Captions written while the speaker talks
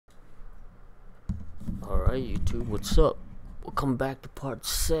Alright, YouTube, what's up? Welcome back to part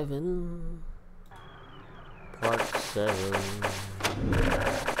 7. Part 7.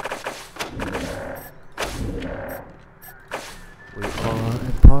 We are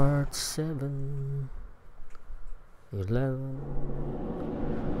at part 7. 11.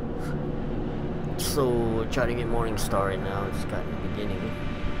 So, we're trying to get morning star right now. It's got in the beginning.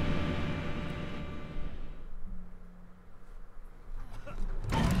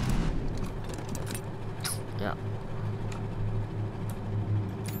 Yeah.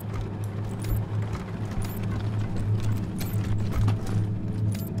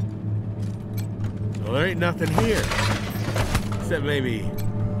 Well, there ain't nothing here. Except maybe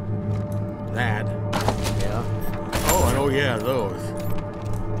that. Yeah. Oh, and oh yeah, those.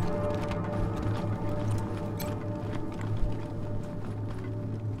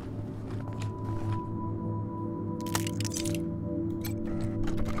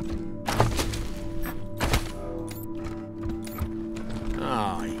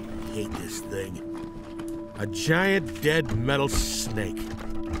 Oh, I hate this thing. A giant dead metal snake.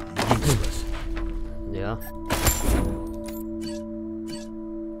 Useless. Yeah.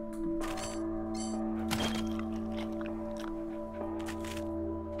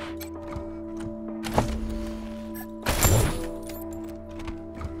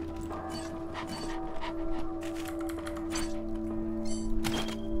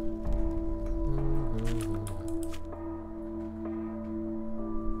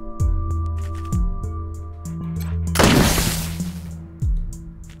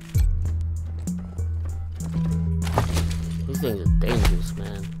 These things are dangerous,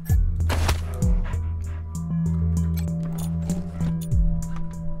 man.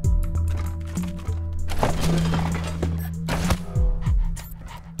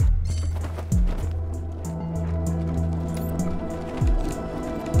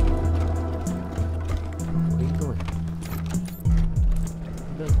 Where are you going?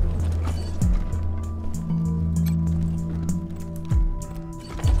 Where are you going?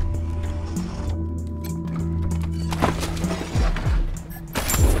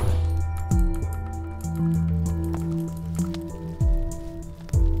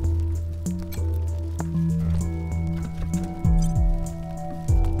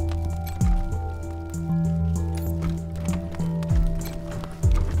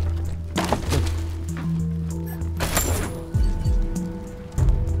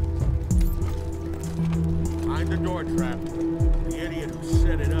 The door trap. The idiot who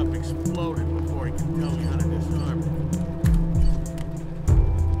set it up exploded before he could tell me how to disarm it.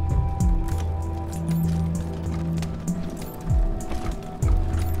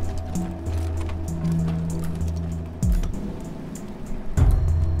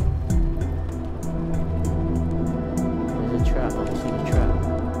 There's a trap. I don't see the trap.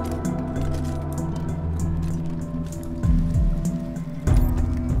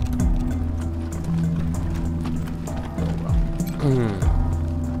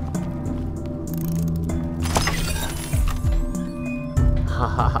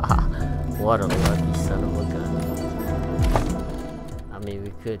 What a lucky son of a gun. I mean,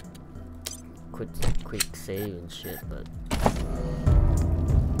 we could quit quick save and shit, but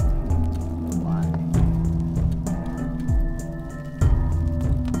why?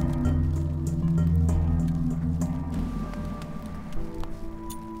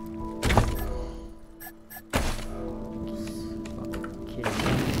 Just fucking kidding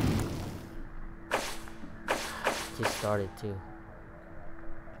me. Just started too.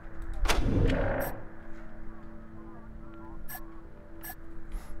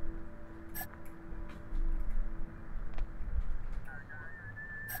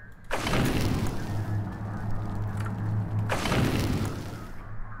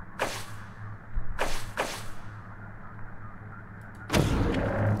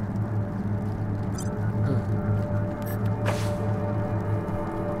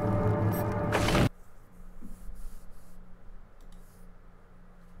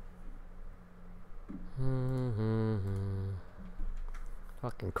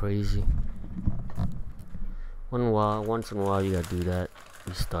 Fucking crazy. Once in a while you gotta do that.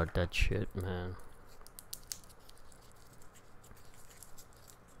 Restart that shit, man.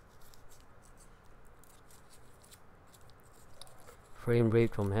 Frame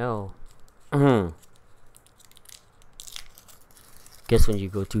rate from hell. Guess when you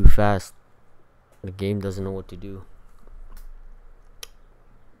go too fast, the game doesn't know what to do.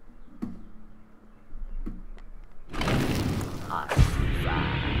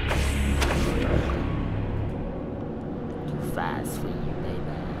 Too fast for you, baby.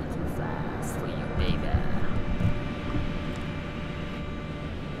 Too fast for you, baby.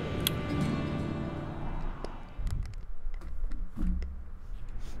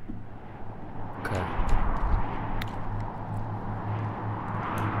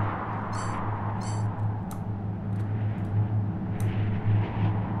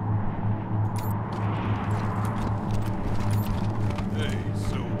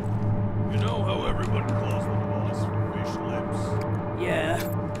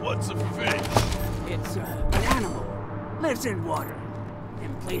 is in water.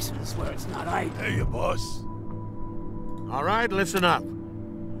 In places where it's not ice. Hey, you boss. All right, listen up.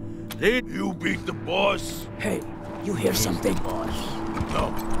 You beat the boss? Hey, you hear something? Boss. No.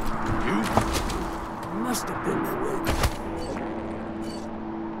 You? Must have been the wind.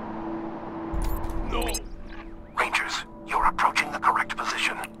 No. Rangers, you're approaching the correct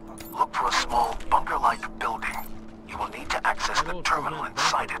position. Look for a small bunker-like building. You will need to access the terminal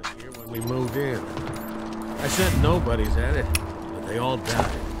inside it. Here when we moved in. I sent nobodies at it, but they all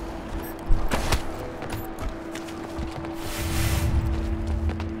died.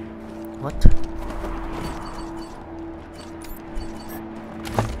 What?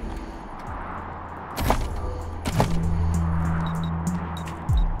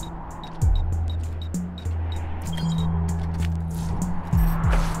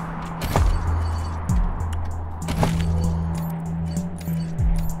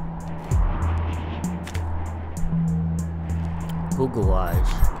 Google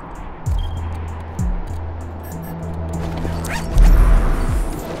Eyes.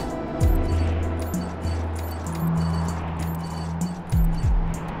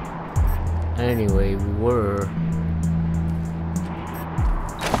 Anyway, we were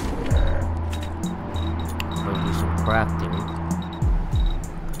gonna do some crafting.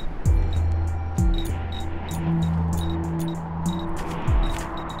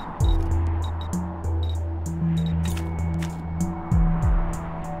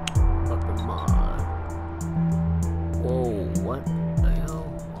 Weapon mod. Whoa, what the hell?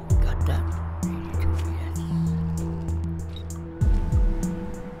 Oh, we got that. 82, yes.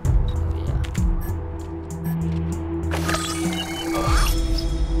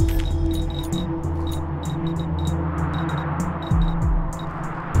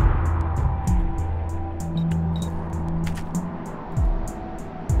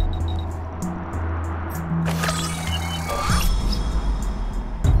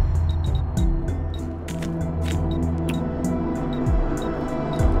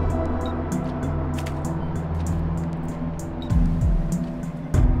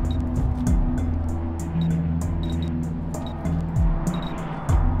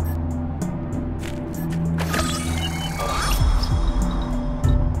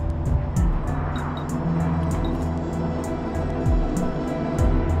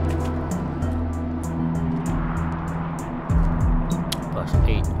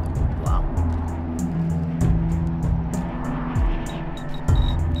 +8. Wow.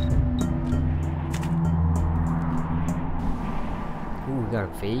 Ooh, we got a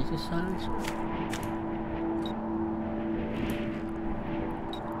phase size.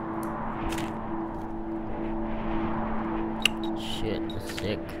 Shit, that's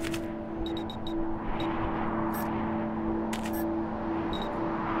sick.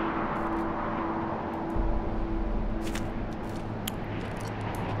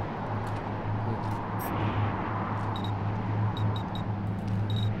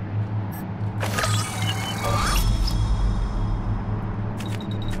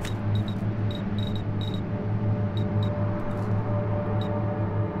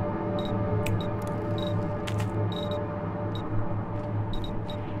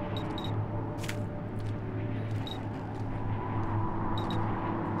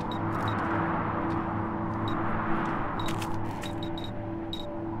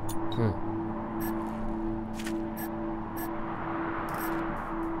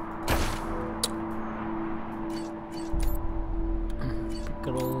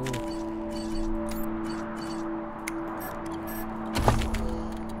 Piccolo.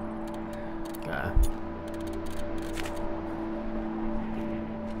 Okay.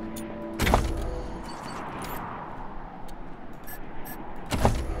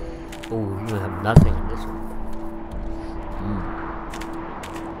 Oh, you have nothing in this one.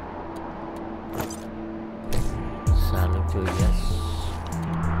 Silencer, yes.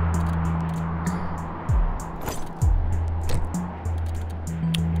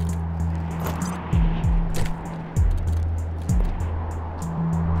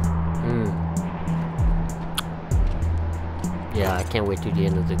 Yeah, I can't wait till the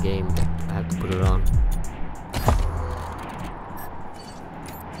end of the game. I have to put it on.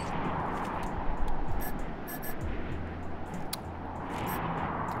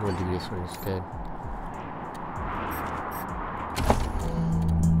 I'm gonna do this one instead.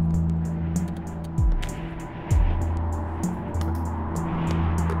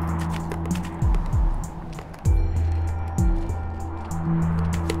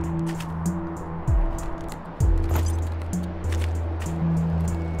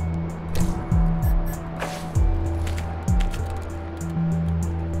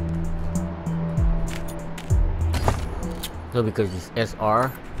 So because it's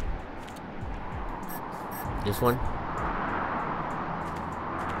SR, this one.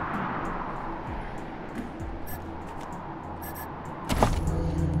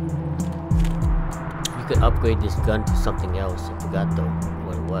 You could upgrade this gun to something else. I forgot though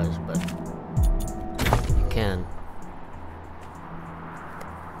what it was, but you can.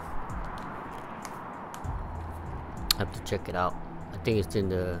 Have to check it out. I think it's in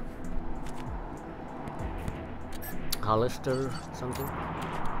the Hollister something.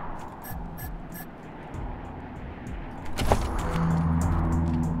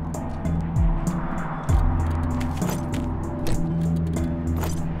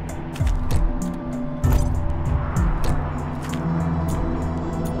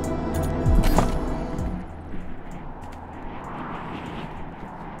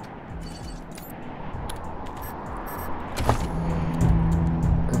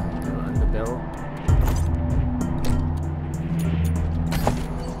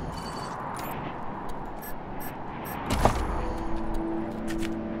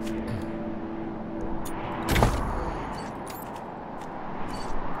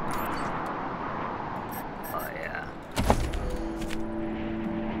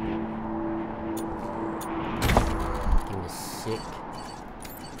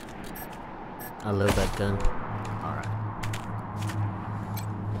 I love that gun. Alright.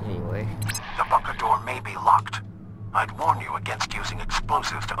 Anyway. The bunker door may be locked. I'd warn you against using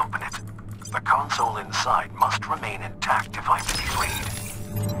explosives to open it. The console inside must remain intact if I'm to be freed.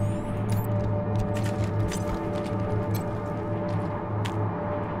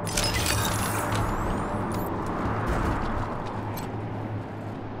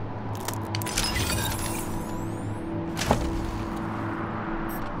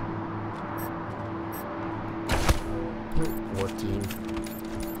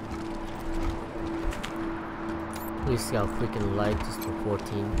 Please see how freaking light is for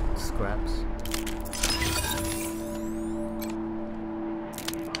 14 scraps.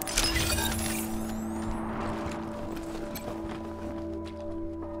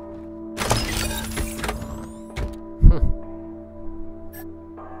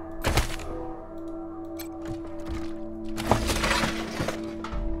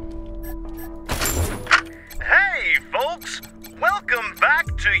 Hey folks, welcome back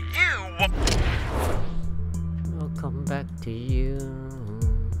to you. Welcome back to you.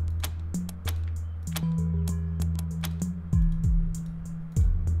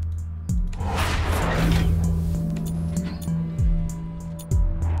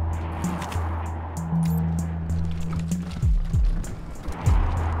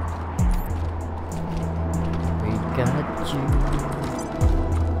 We got you.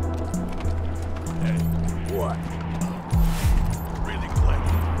 Hey, What? really glad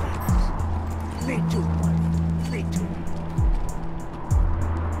you're friends. Me too, buddy. Me too.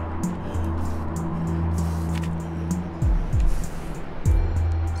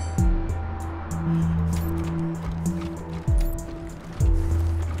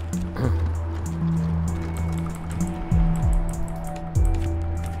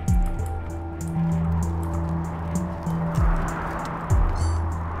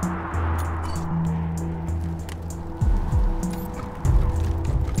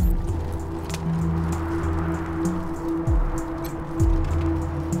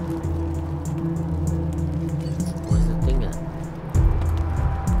 Where's the thing at?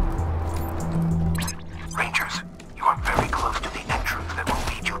 Rangers, you are very close to the entrance that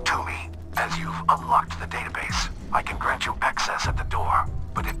will lead you to me. As you've unlocked the database, I can grant you access at the door,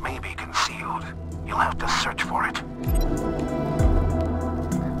 but it may be concealed. You'll have to search for it.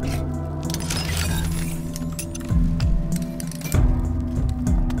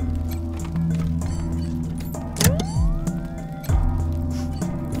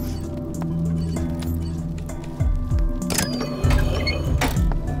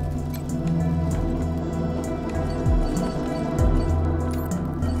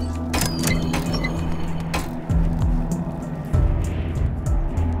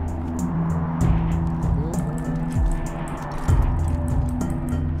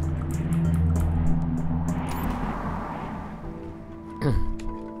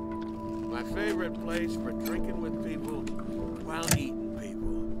 My favorite place for drinking with people while eating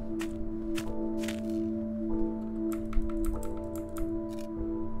people.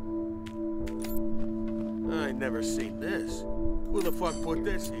 I ain't never seen this. Who the fuck put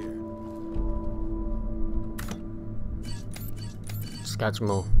this here?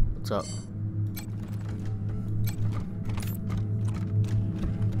 Scotchmo, what's up?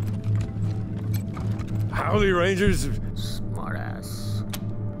 Howdy, Rangers. Smart ass.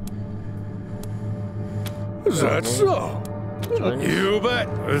 Is that so? Join us? You bet.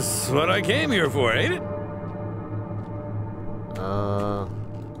 That's what I came here for, ain't it? No.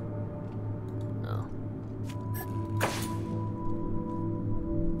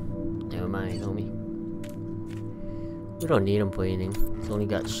 Never mind, homie. We don't need him for anything. He's only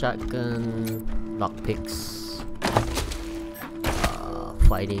got shotgun, lockpicks,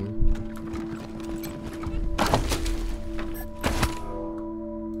 fighting.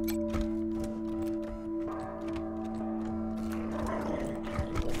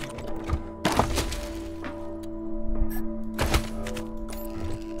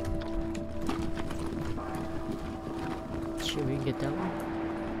 Sure we can get that one.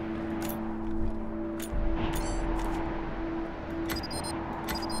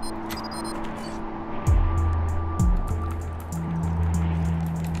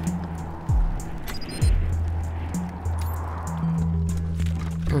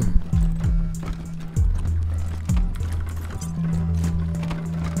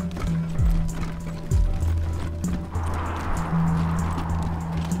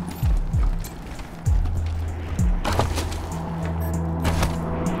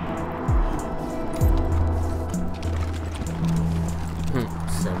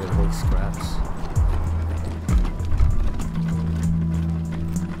 Scraps.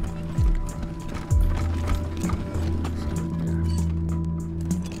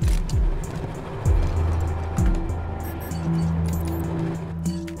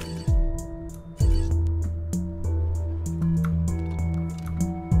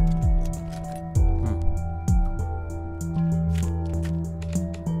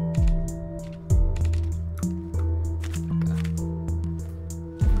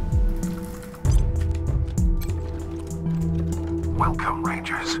 Welcome,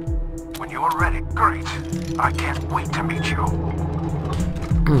 Rangers. When you're ready, great. I can't wait to meet you.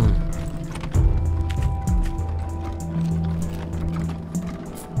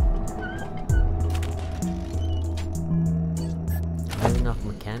 Have enough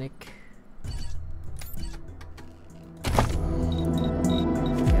mechanic.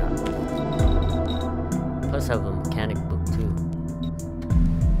 Yeah. Plus I have a mechanic book too.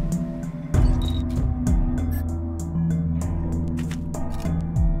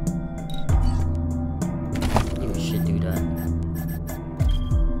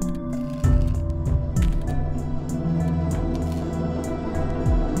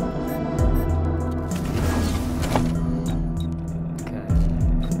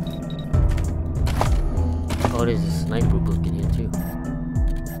 Oh, there's a sniper book in here too.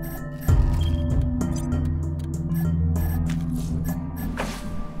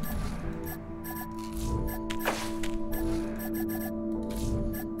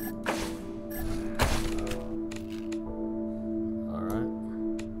 Alright.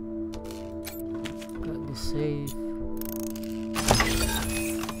 Got the save.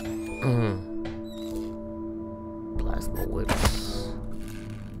 Plasma whips.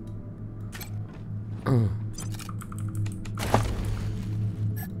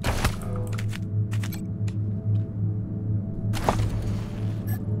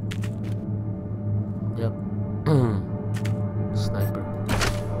 Yep. Sniper.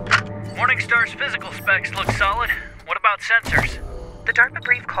 Morningstar's physical specs look solid. What about sensors? The DARPA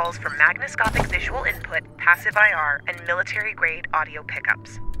brief calls for magnoscopic visual input, passive IR, and military-grade audio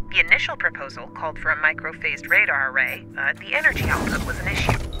pickups. The initial proposal called for a microphased radar array, but the energy output was an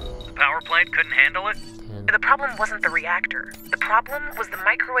issue. The power plant couldn't handle it? The problem wasn't the reactor. The problem was the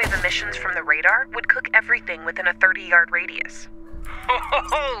microwave emissions from the radar would cook everything within a 30-yard radius.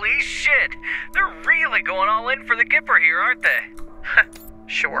 Holy shit! They're really going all in for the Gipper here, aren't they?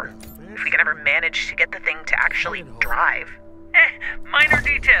 Sure. If we can ever manage to get the thing to actually drive. Minor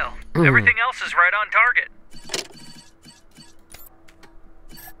detail. Everything else is right on target.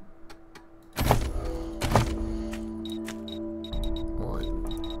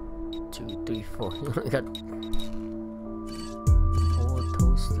 One, two, three, four. I got 4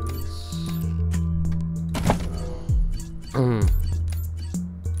 toasters.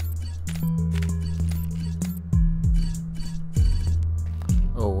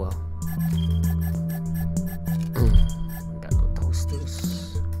 Oh well. Got no toasters.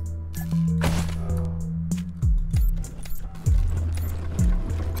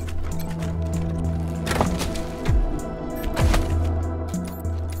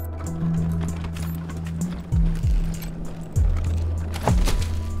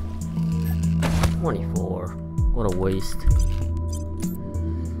 What a waste.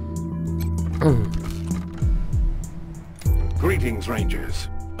 Greetings, Rangers.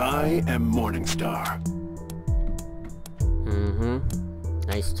 I am Morningstar.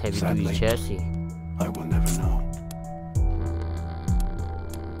 Nice heavy-duty Sadly, chassis. I will never know.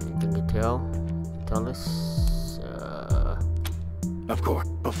 Tell us. Of course,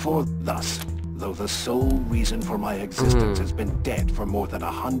 before thus, though the sole reason for my existence has been dead for more than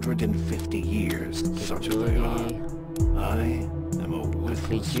 150 years, such as they are, I am a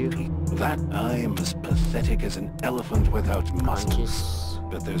worthless piece. That I am as pathetic as an elephant without muscles.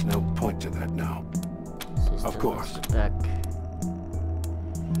 But there's no point to that now. Of course. Back.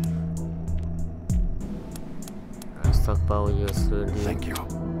 Let's talk about what you're doing. Thank you.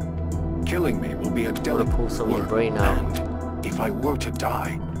 Killing me will be a delicate pull some of your brain out. And if I were to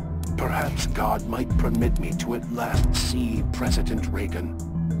die, perhaps God might permit me to at last see President Reagan,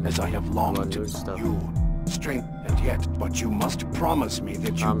 as I have longed to you. Strength and yet, but you must promise me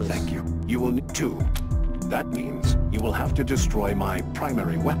that you thank you. You will need to. That means you will have to destroy my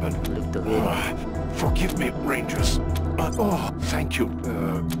primary weapon. Forgive me, Rangers. Oh, thank you.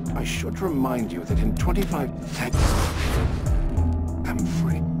 I should remind you that in 25... I'm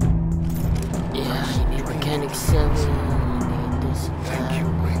free. Yeah, you need Mechanic 7. You need this. Thank you,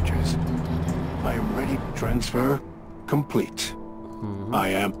 Rangers. I am ready. Transfer complete. I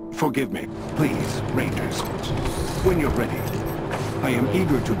am... Forgive me. Please, Rangers. When you're ready, I am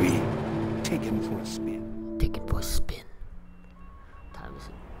eager to be taken for a spin. Taken for a spin. Time is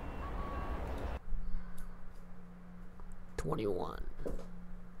it? 21.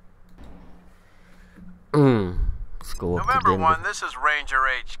 Let's go up November to 1, this is Ranger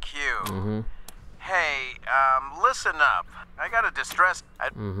HQ. Hey, listen up. I got a distress...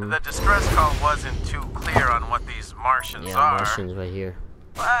 The distress call wasn't too clear on what these Martians are. Martians right here.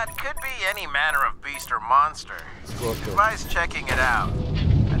 But could be any manner of beast or monster. Advise checking it out.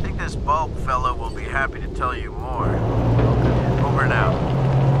 I think this bulb fellow will be happy to tell you more. Over now.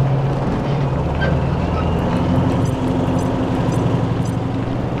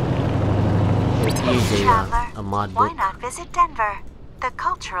 A mod book. Why not visit Denver, the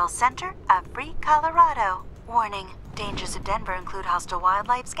cultural center of free Colorado? Warning, dangers of Denver include hostile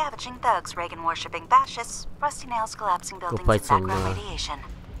wildlife, scavenging thugs, Reagan-worshipping fascists, rusty nails, collapsing buildings, and background radiation.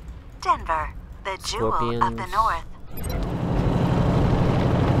 Denver, the jewel of the north.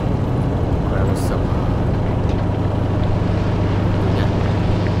 Grab us some.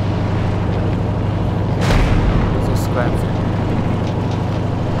 There's a scraps in.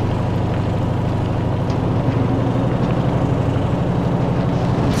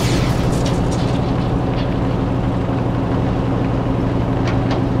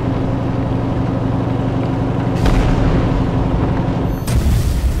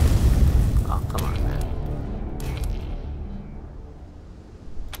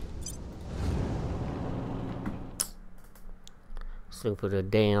 Look for the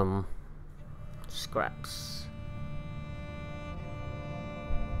damn scraps.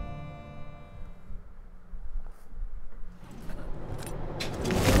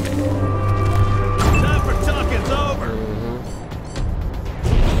 Time for talking's over.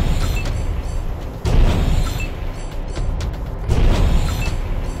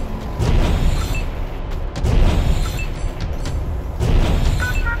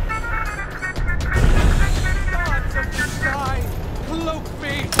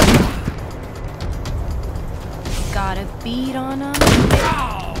 Got a bead on them.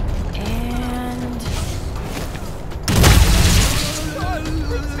 And...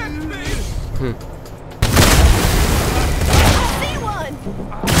 I see one!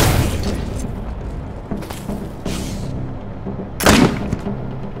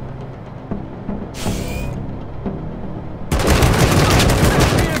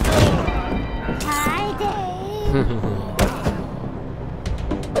 Hi, Dave.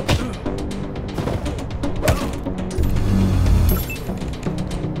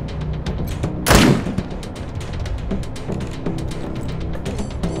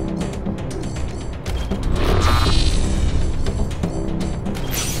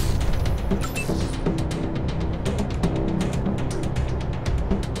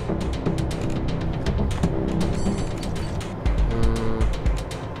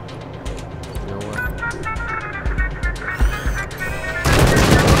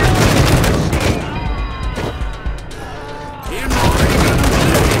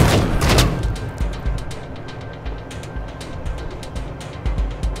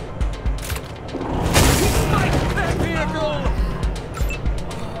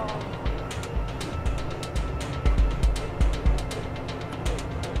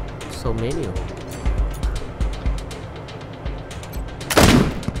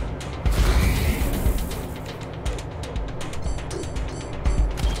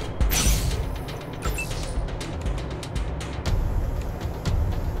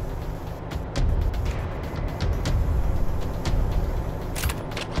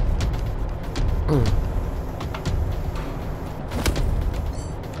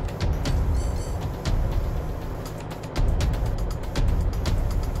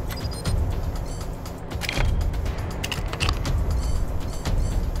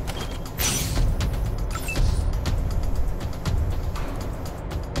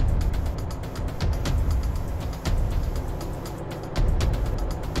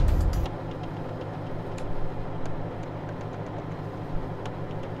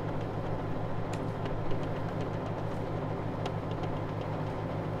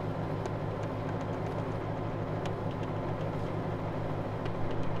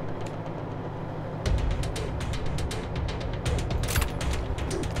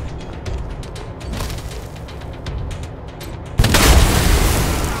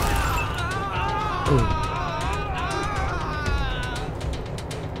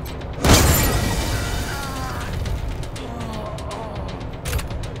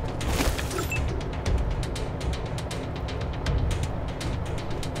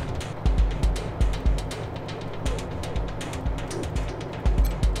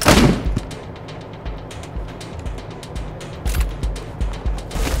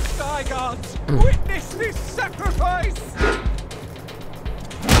 Witness this sacrifice!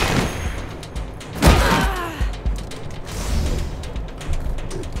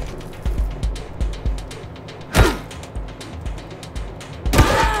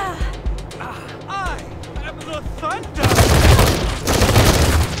 I am the thunder!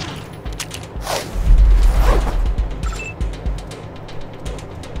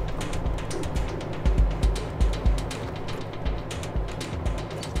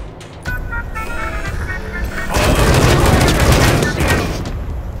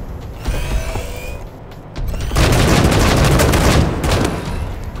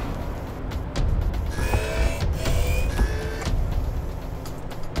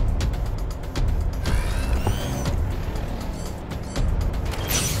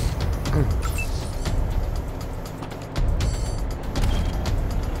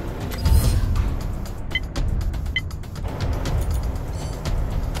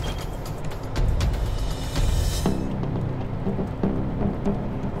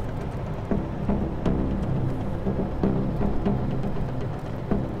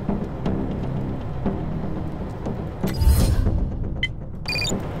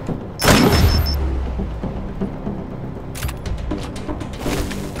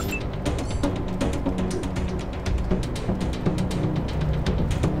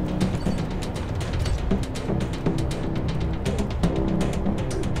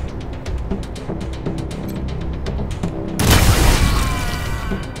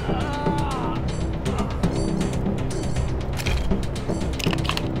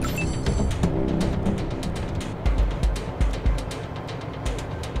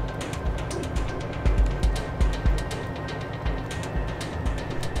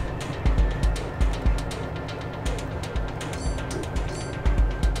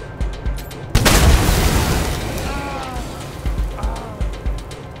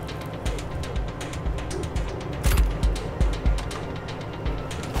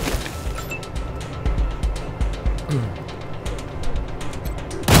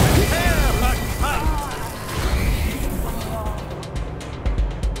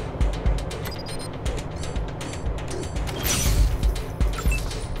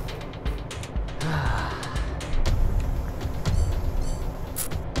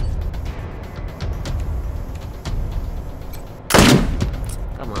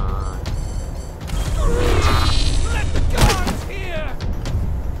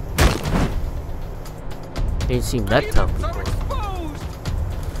 Ain't seen that tough before.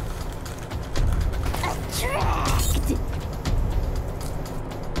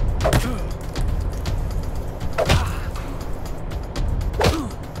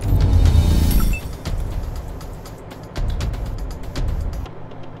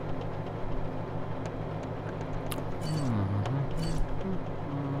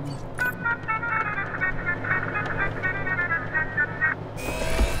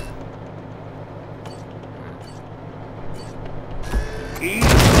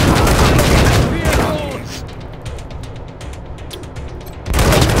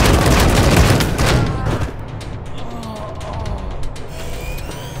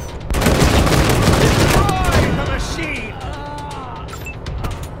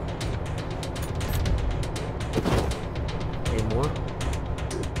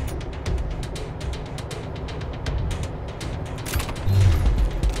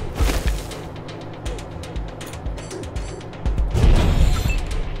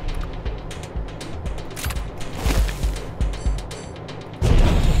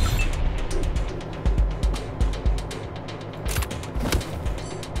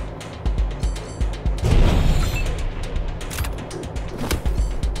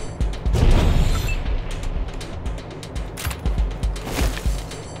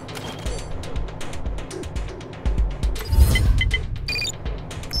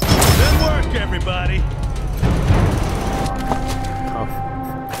 everybody.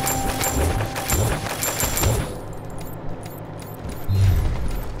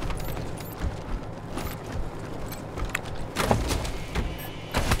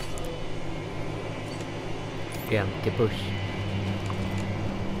 Yeah, get push.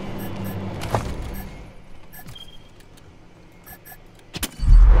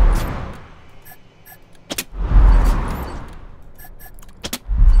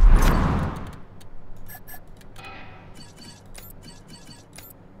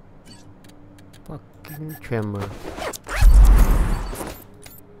 Fucking tremor.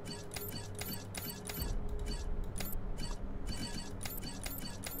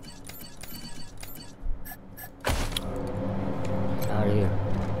 Out of here.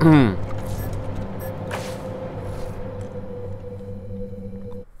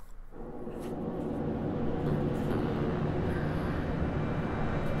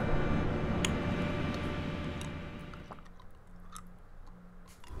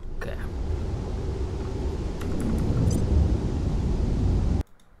 Okay.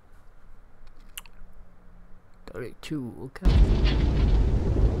 Okay.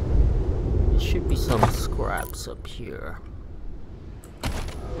 There should be some scraps up here.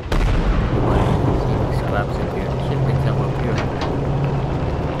 Scraps up here. Should be some up here.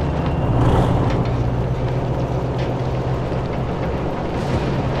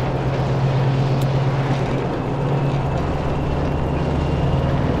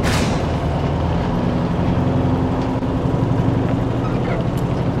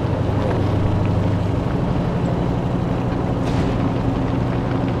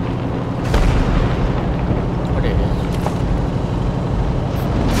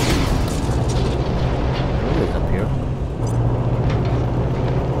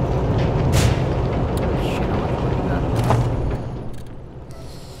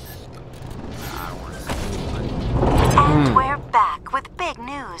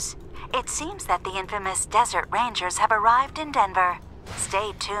 It seems that the infamous Desert Rangers have arrived in Denver.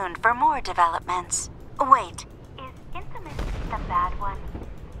 Stay tuned for more developments. Wait, is infamous the bad one?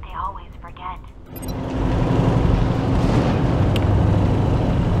 They always forget.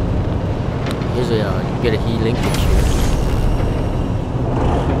 Here's a, you get a heat linkage here.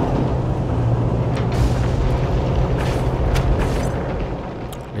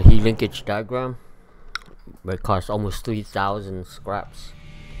 The heat linkage diagram, but it costs almost 3,000 scraps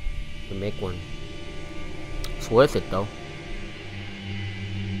to make one. It's worth it though.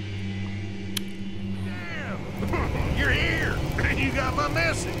 Damn. You're here! You got my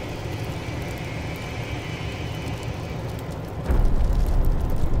message!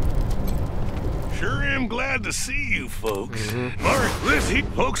 Sure am glad to see you folks. Mark, listen,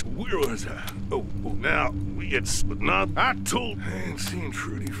 folks, where was I? Oh, now, it's not, I ain't seen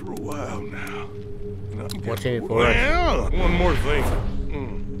Trudy for a while now. What's in it for us? Well, one more thing.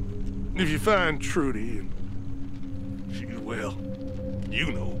 If you find Trudy and she's well,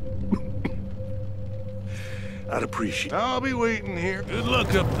 you know, I'd appreciate it. I'll be waiting here. Good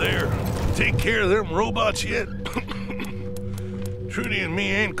luck up there. Take care of them robots yet? Trudy and me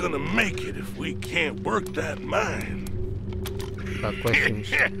ain't gonna make it if we can't work that mine. Got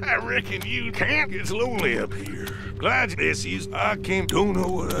questions? I reckon you can't. It's lonely up here. Glad this is. I don't know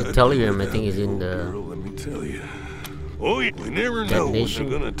what the tellurium, I think, is in the. Girl, let me tell you. Oh, we never know when they're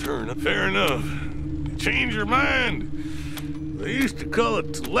gonna turn up. Fair enough. Change your mind. They used to call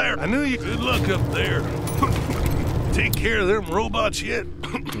it tellurium. I knew you. Good luck up there. Take care of them robots yet?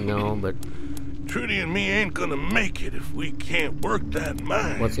 No, but. Trudy and me ain't gonna make it if we can't work that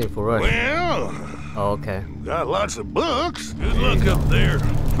mine. What's in for us? Well, oh, okay. Got lots of books. Good luck up there.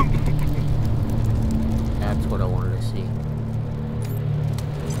 That's what I wanted to see.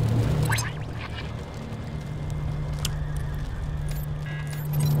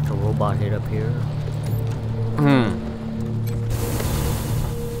 The robot hit up here.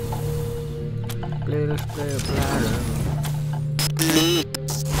 Glitter, glitter, bladder.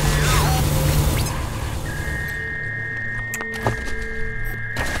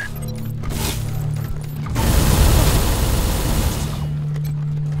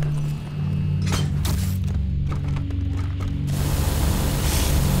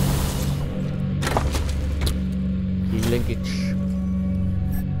 Linkage.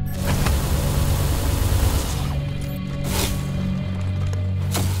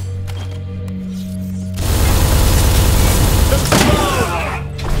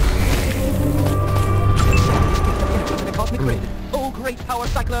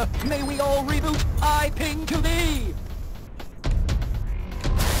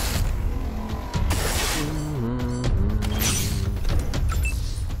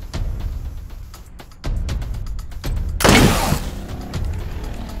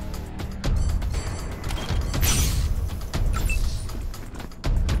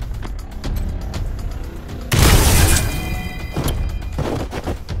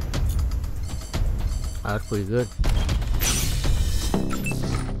 That's pretty good.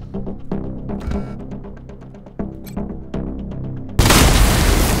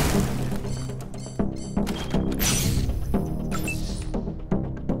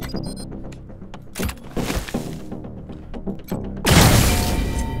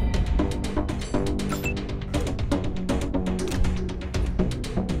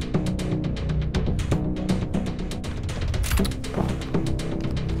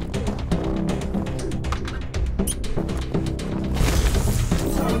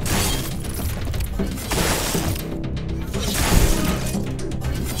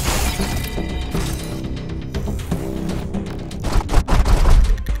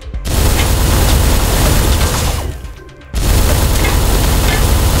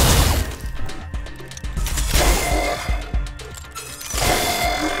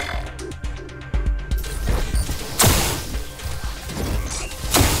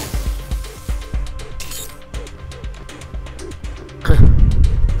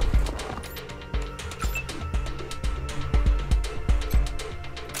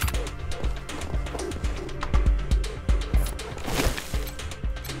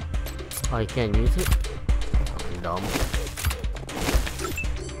 Oh, you can't use it? I'm dumb.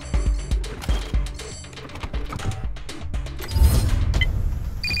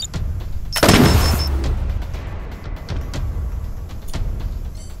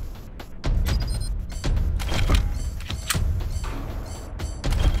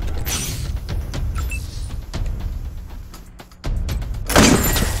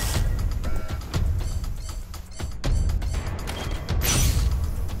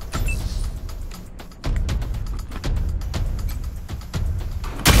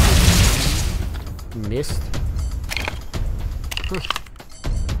 Missed.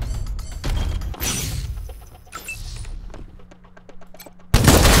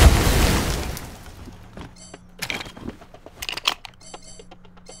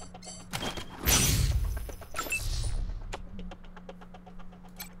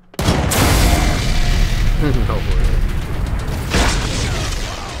 No way.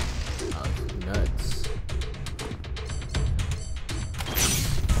 That was nuts.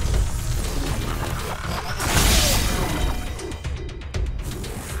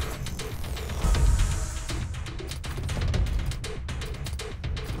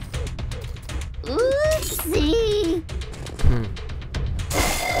 Oopsie!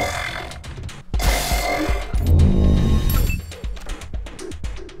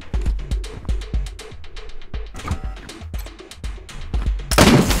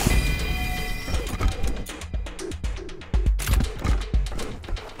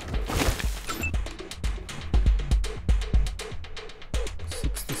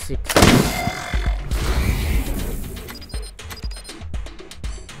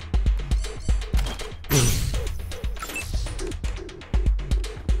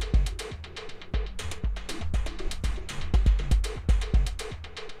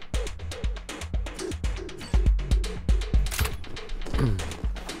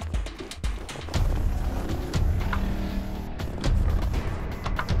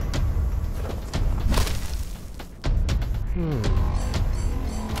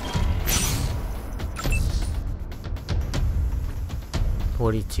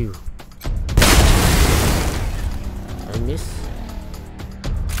 $42. I miss?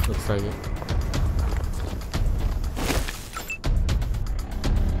 Looks like it.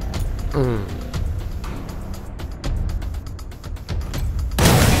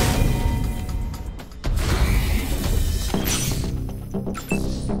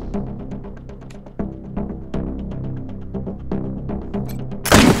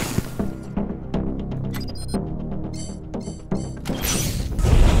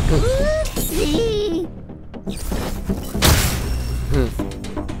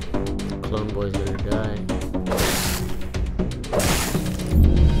 Clone boy's gonna die.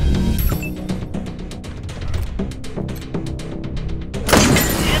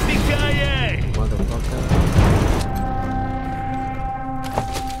 Yippee-ki-yay! Motherfucker.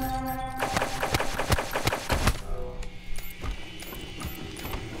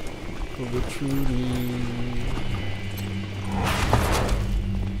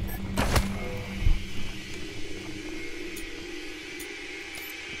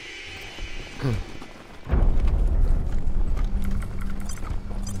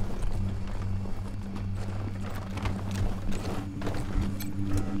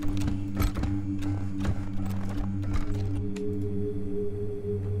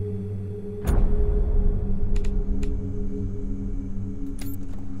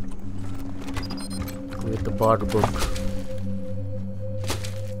 With the barter book.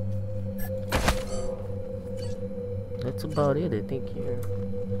 about it, I think. Here,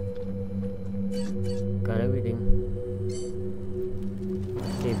 got everything.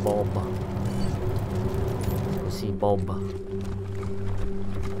 Okay, Bob. Let's see, Bob.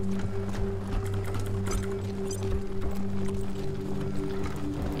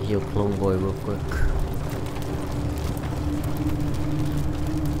 Heal Clone Boy real quick.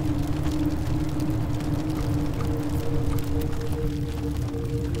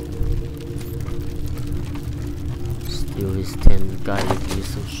 Steal his 10 guy to do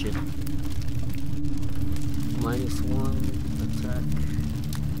some shit. -1 attack.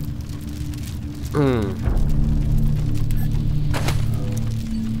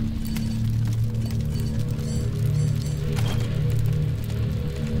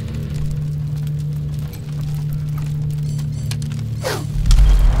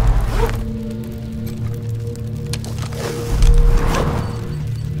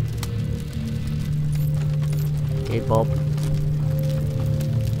 Hey Bob,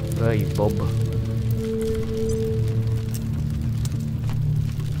 where are you, Bob?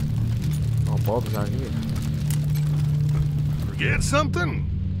 Oh, Bob's out here. Forget something?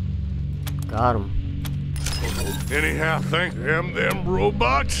 Got him. Anyhow, thank them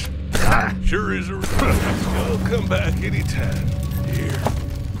robots. Sure is a I'll come back anytime. Here.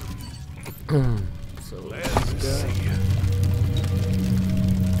 So Glad to see you.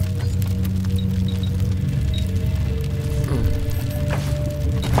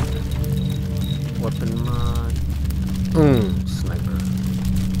 weapon mod. Sniper.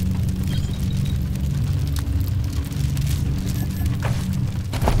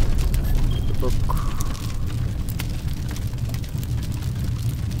 The book.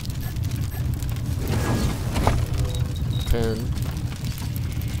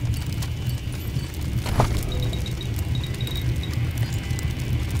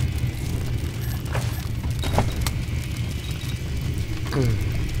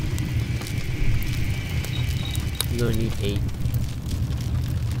 You're gonna need 8.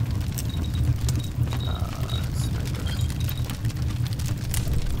 Sniper.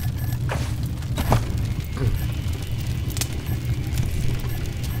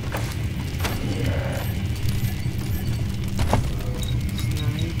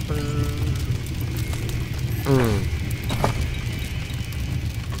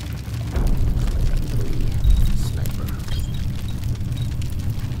 3 sniper.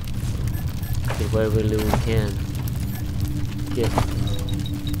 Get whatever little we can. Get.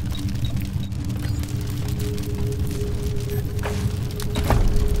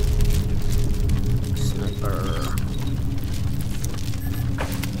 Sniper.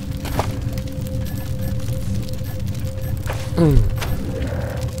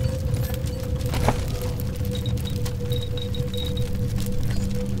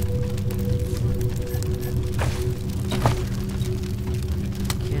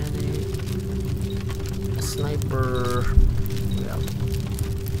 Sniper. Yeah.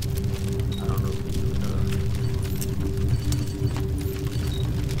 I don't know if we do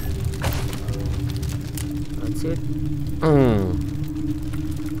that's it.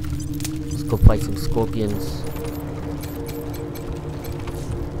 Let's go fight some scorpions.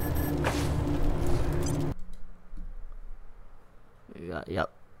 Yeah,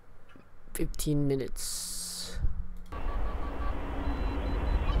 yep. 15 minutes.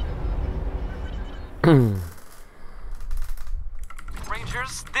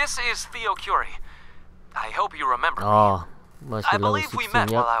 Rangers, this is Theo Curie. I hope you remember Oh, me. must be I level believe 16, we met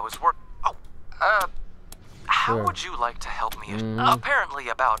yep. while I was working. Oh, how Sure. would you like to help me? Apparently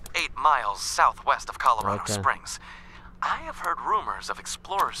about 8 miles southwest of Colorado Okay. Springs. I have heard rumors of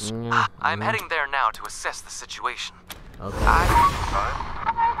explorers. Yeah, I'm heading there now to assess the situation. Okay.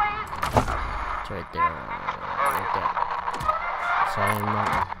 It's right there. Right there. Sorry,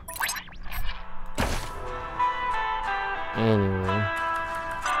 Mountain. Anyway.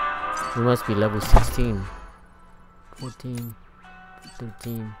 We must be level 16. 14.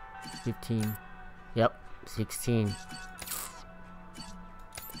 13. 15. Yep. 16.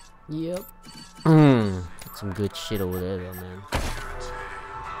 Yep. Some good shit over there though, man.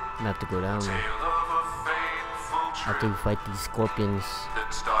 I'm gonna have to go down there. After we fight these scorpions.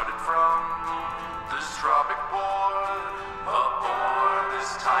 That started from this tropic port aboard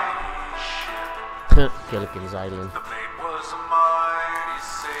this tiny ship. Gilligan's Island. The mate was a mighty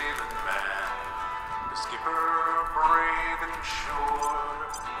sailing man, the skipper brave and sure.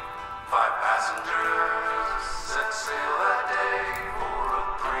 5 passengers set sail that day for a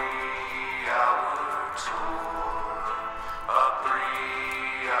 3-hour tour. A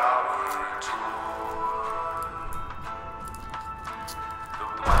 3-hour tour. The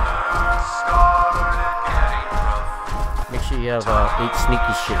weather started getting rough. sure you have 8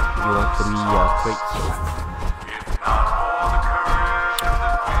 sneaky shit. You want 3 crates.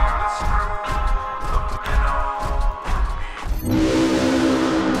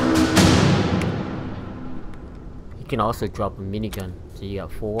 You can also drop a minigun. So you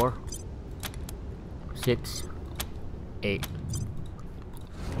got 4, 6, 8.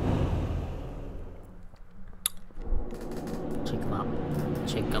 Check them out.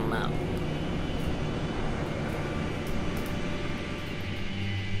 Check them out.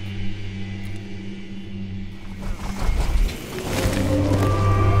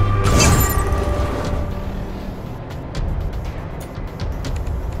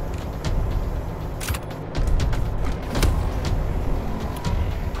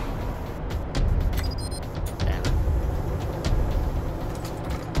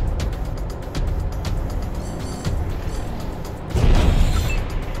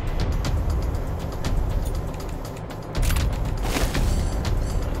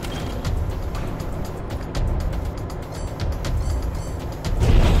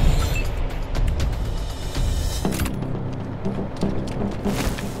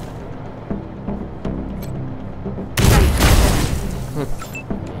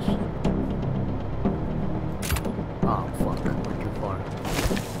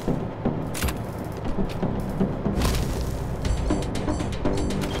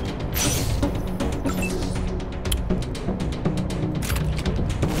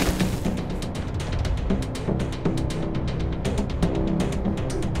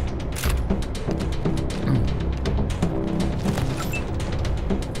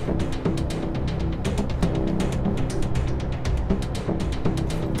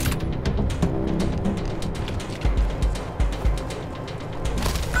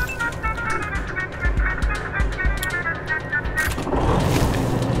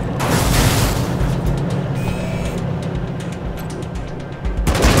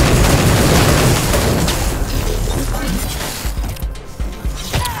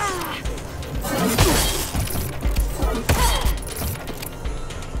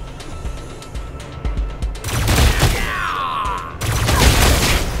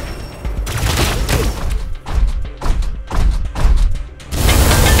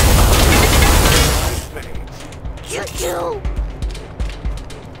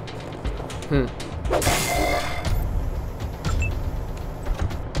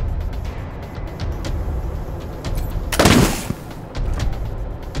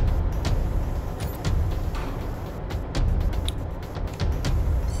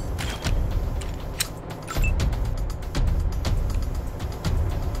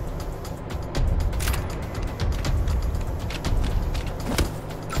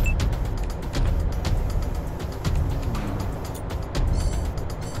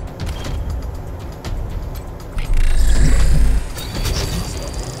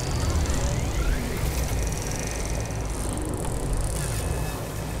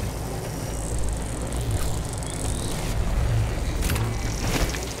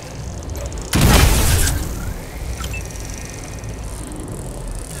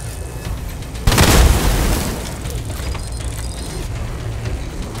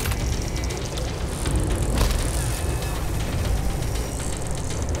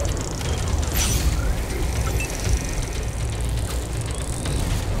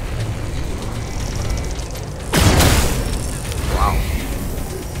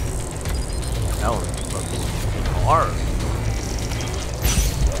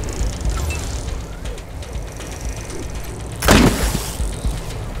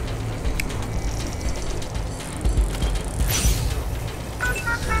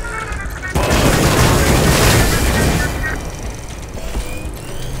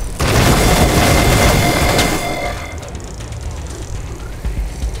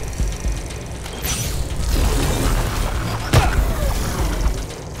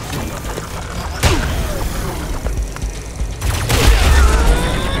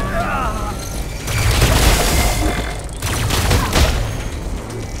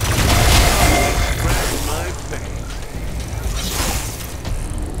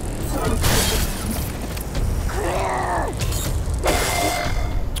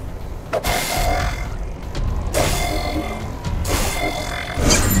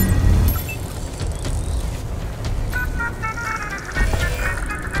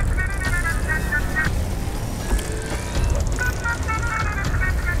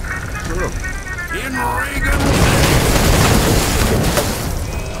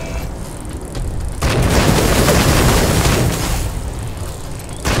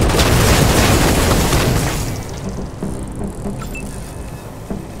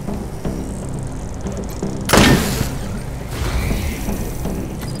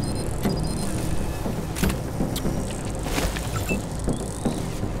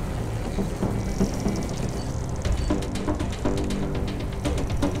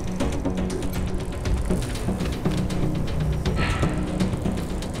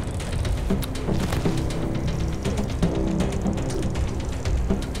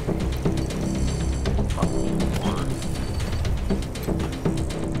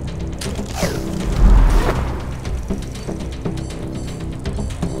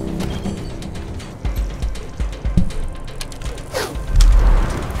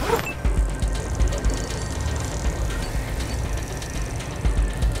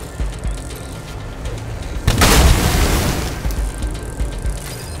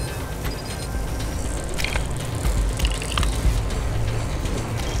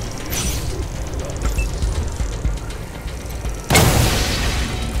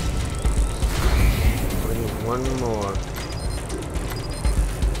 One more.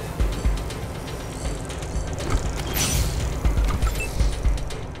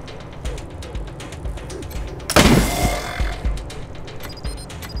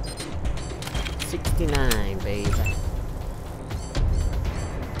 $69, baby.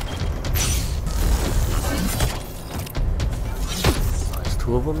 There's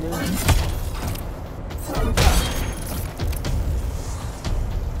two of them there.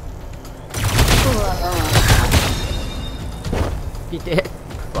 He dead.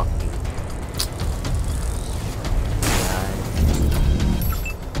 Fuck you.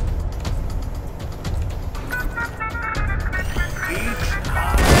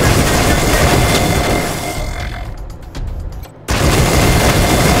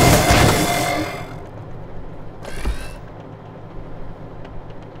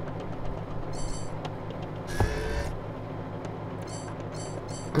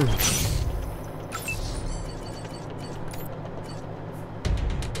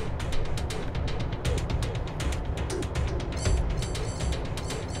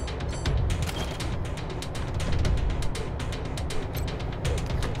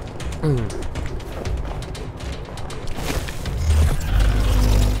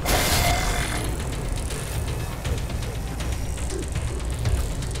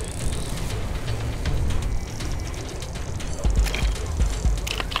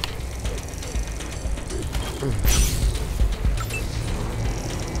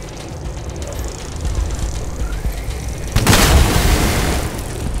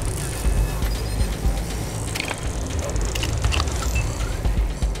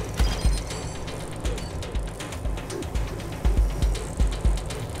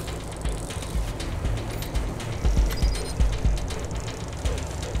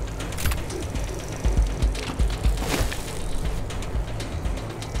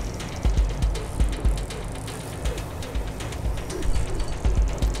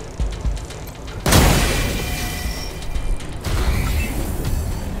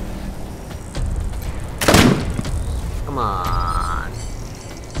 Come on.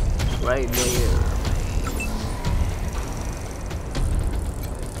 Right there.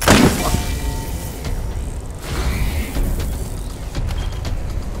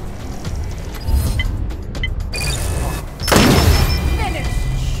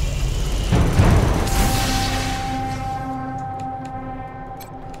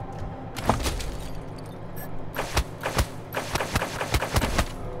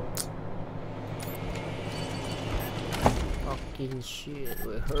 Fucking shit,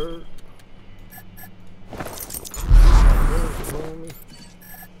 we hurt. Homie.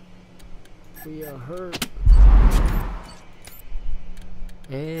 We are hurt.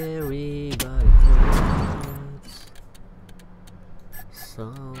 Everybody hurts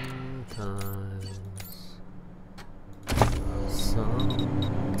sometimes.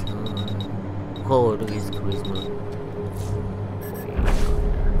 Oh, look at his charisma.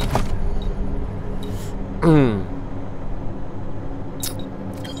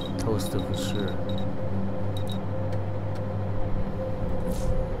 Toaster for sure.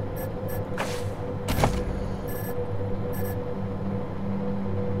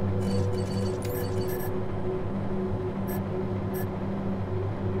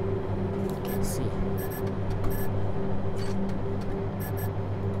 Can't see.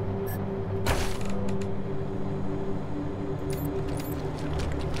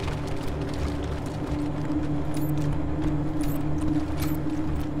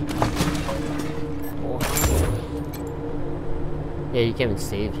 Yeah, you can't even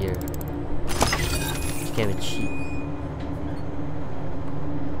save here. You can't even cheat.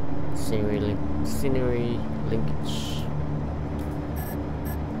 Incinerator linkage.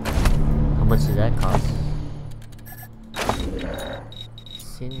 How much does that cost?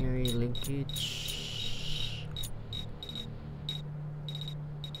 Incinerator linkage.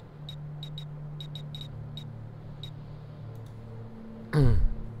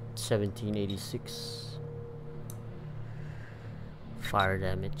 $17.86. Fire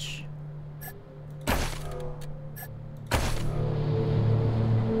damage.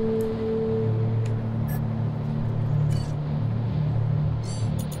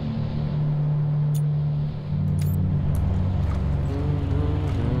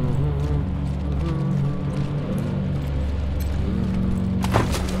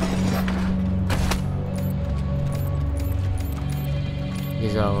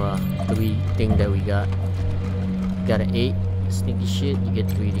 Here's our 3 thing that we got. Got an 8. Sneaky shit, you get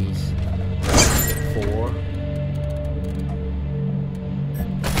 3 of these. 4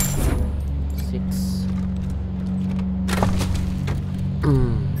 6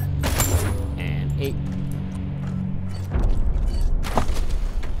 and 8.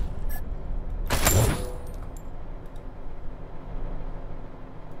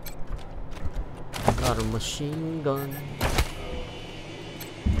 Got a machine gun.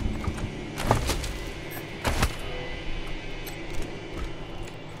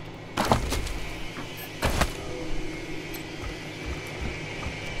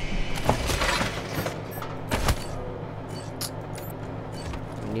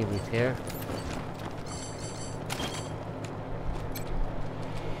 Need repair.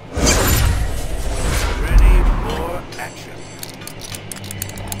 Ready for action.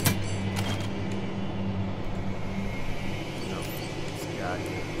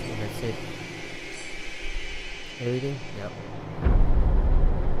 That's it. Everything? Yep.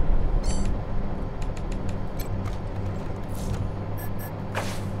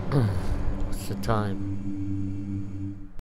 What's the time?